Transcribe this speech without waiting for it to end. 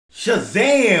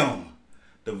Shazam!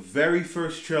 The very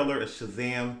first trailer of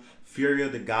Shazam, Fury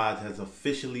of the Gods, has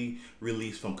officially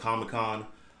released from Comic-Con.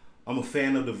 I'm a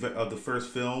fan of the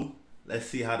first film. Let's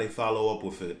see how they follow up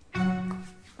with it.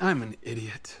 I'm an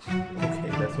idiot. Okay,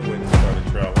 that's a way to start a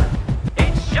trailer.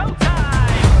 It's showtime!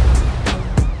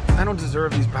 I don't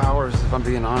deserve these powers, if I'm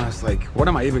being honest. Like, what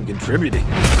am I even contributing?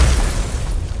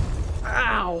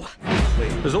 Ow!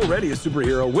 There's already a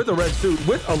superhero with a red suit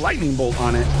with a lightning bolt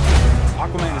on it.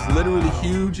 Aquaman is literally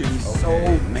huge and he's so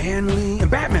manly.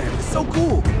 And Batman is so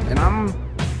cool. And I'm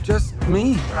just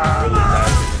me. Really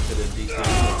diving into the DC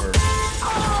universe.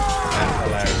 That's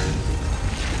hilarious.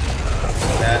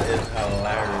 That is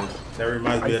hilarious. That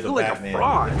reminds me of the Batman. I feel like a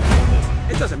fraud.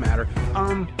 It doesn't matter.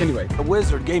 Anyway, the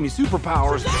wizard gave me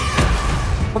superpowers.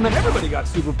 And then everybody got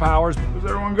superpowers. Where's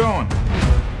everyone going?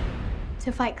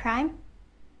 To fight crime?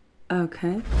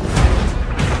 Okay.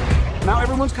 Now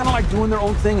everyone's kind of like doing their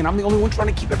own thing, and I'm the only one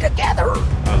trying to keep it together.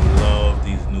 I love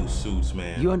these new suits,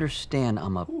 man. You understand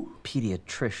I'm a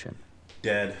pediatrician.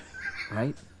 Dead.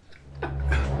 Right?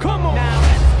 Come on! Now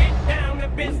let's get down to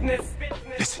business.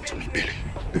 Listen to me, Billy.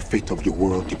 The fate of your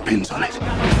world depends on it.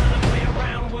 Play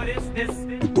around, what is this?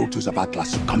 The daughters of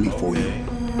Atlas are coming for you.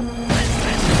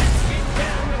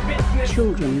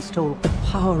 Children stole the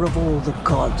power of all the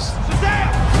gods.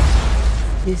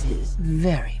 This is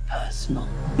very personal,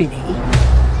 Billy.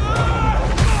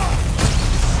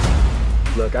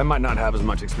 Look, I might not have as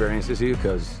much experience as you,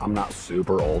 because I'm not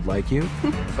super old like you.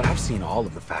 But I've seen all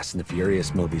of the Fast and the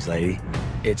Furious movies, lady.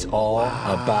 It's all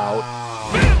about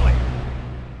family!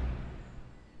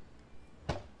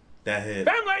 That hit.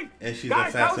 Family! And she's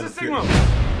Guys, a that Fast was and a the signal.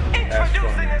 Furious.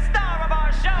 Introducing the star of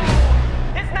our show.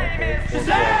 His name is Shazam.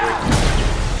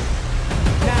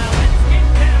 Now let's get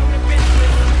down to business.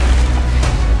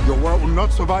 Your world will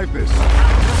not survive this. Play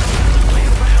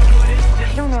around, what is this?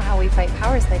 I don't know how we fight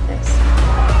powers like this.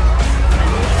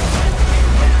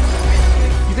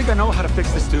 You think I know how to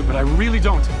fix this dude, but I really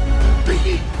don't.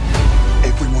 Billy,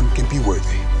 everyone can be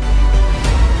worthy.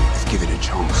 Let's give it a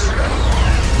chance.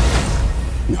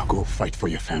 Now go fight for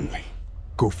your family.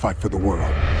 Go fight for the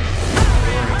world.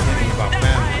 About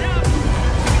family.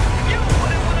 You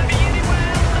wouldn't want to be anywhere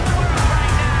else in the world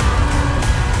right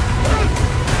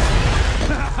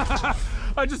now.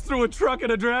 I just threw a truck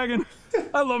at a dragon.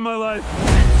 I love my life.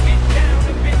 Let's get down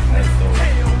to business.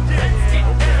 Let's get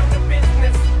down to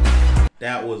business.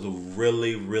 That was a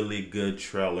really, really good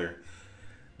trailer.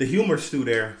 The humor's still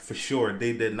there for sure.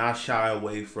 They did not shy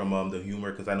away from the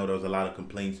humor, because I know there was a lot of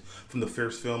complaints from the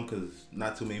first film because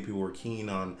not too many people were keen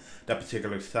on that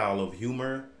particular style of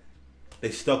humor.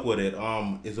 They stuck with it.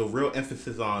 It's a real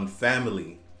emphasis on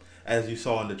family, as you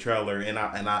saw in the trailer, and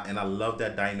I love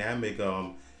that dynamic.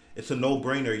 It's a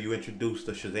no-brainer. You introduce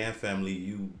the Shazam family,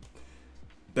 you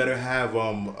better have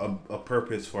a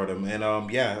purpose for them. And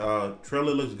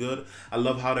trailer looks good. I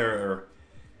love how they're.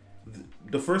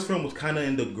 The first film was kind of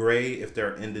in the gray if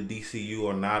they're in the DCU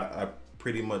or not.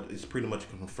 It's pretty much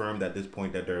confirmed at this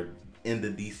point that they're in the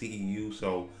DCEU.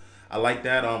 So I like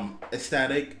that.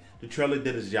 Ecstatic. The trailer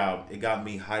did its job. It got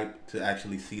me hyped to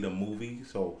actually see the movie.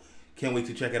 So can't wait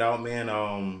to check it out, man.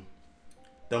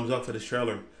 Thumbs up for this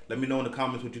trailer. Let me know in the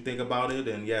comments what you think about it.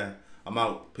 And yeah, I'm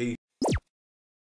out. Peace.